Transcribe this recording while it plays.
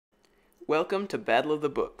Welcome to Battle of the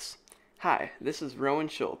Books. Hi, this is Rowan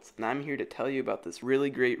Schultz, and I'm here to tell you about this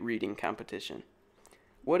really great reading competition.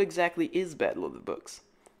 What exactly is Battle of the Books?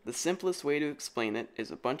 The simplest way to explain it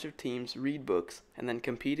is a bunch of teams read books and then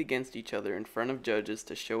compete against each other in front of judges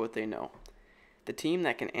to show what they know. The team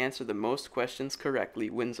that can answer the most questions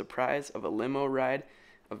correctly wins a prize of a limo ride,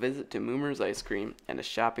 a visit to Moomer's Ice Cream, and a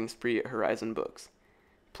shopping spree at Horizon Books.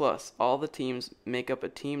 Plus, all the teams make up a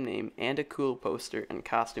team name and a cool poster and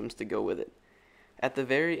costumes to go with it. At the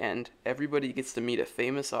very end, everybody gets to meet a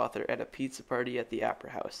famous author at a pizza party at the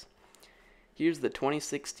Opera House. Here's the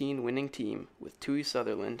 2016 winning team with Tui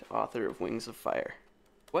Sutherland, author of Wings of Fire.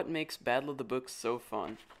 What makes Battle of the Books so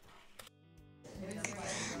fun?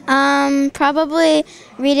 Probably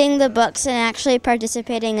reading the books and actually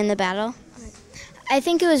participating in the battle. I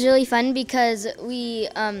think it was really fun because we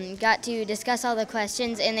got to discuss all the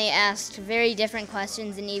questions, and they asked very different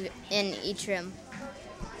questions in each room.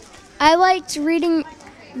 I liked reading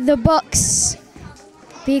the books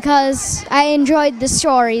because I enjoyed the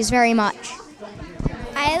stories very much.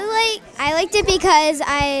 I liked it because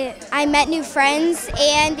I met new friends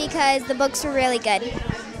and because the books were really good.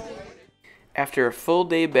 After a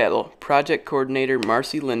full-day battle, project coordinator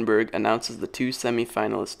Marcy Lindberg announces the two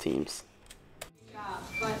semifinalist teams.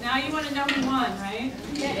 But now you want to know who won, right?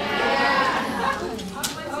 Yeah!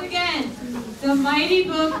 Once again, the Mighty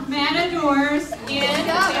Book Matadors and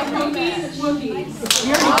the Rookie Wookiees.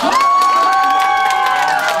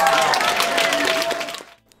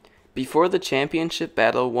 Before the championship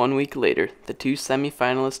battle 1 week later, the two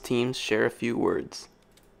semifinalist teams share a few words.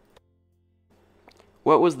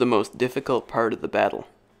 What was the most difficult part of the battle?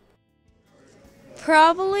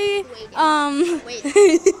 Probably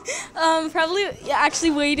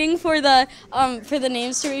actually waiting for the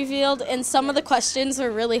names to be revealed, and some of the questions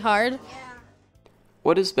were really hard.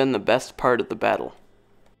 What has been the best part of the battle?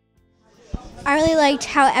 I really liked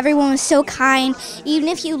how everyone was so kind. Even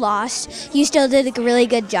if you lost, you still did a really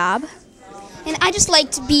good job. And I just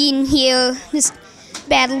liked being here, just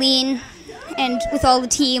battling, and with all the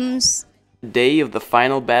teams. The day of the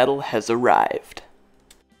final battle has arrived.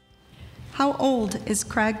 How old is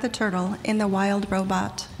Crag the Turtle in The Wild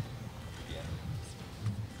Robot?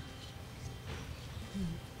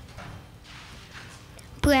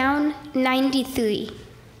 Brown, 93.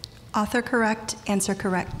 Author correct, answer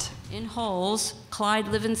correct. In Holes, Clyde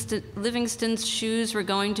Livingston's shoes were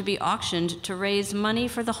going to be auctioned to raise money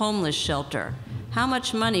for the homeless shelter. How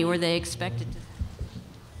much money were they expected to?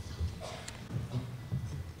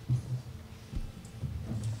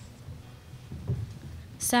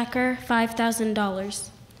 Sacker, $5,000.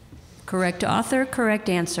 Correct author, correct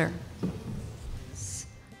answer.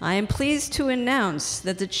 I am pleased to announce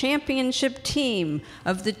that the championship team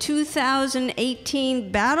of the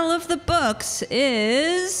 2018 Battle of the Books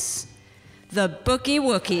is the Bookie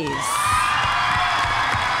Wookiees.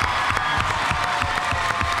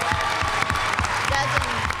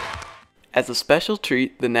 As a special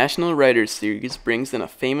treat, the National Writers Series brings in a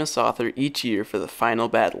famous author each year for the final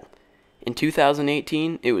battle. In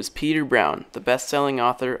 2018, it was Peter Brown, the best-selling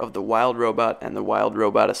author of The Wild Robot and The Wild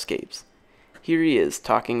Robot Escapes. Here he is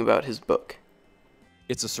talking about his book.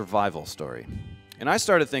 It's a survival story. And I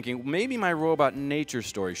started thinking, maybe my robot nature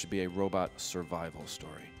story should be a robot survival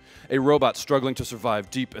story. A robot struggling to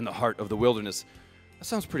survive deep in the heart of the wilderness. That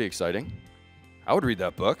sounds pretty exciting. I would read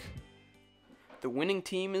that book. The winning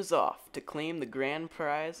team is off to claim the grand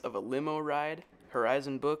prize of a limo ride,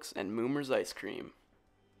 Horizon Books, and Moomer's Ice Cream.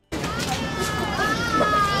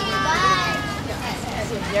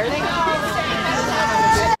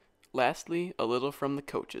 Lastly, a little from the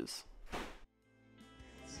coaches.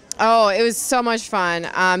 Oh, it was so much fun.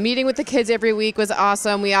 Meeting with the kids every week was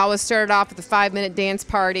awesome. We always started off with a 5-minute dance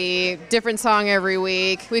party, different song every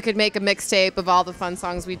week. We could make a mixtape of all the fun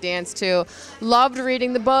songs we danced to. Loved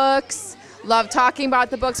reading the books, loved talking about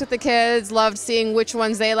the books with the kids, loved seeing which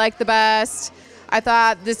ones they liked the best. I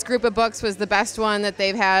thought this group of books was the best one that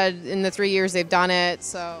they've had in the 3 years they've done it.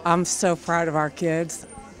 So I'm so proud of our kids.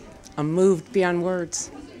 I'm moved beyond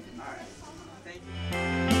words.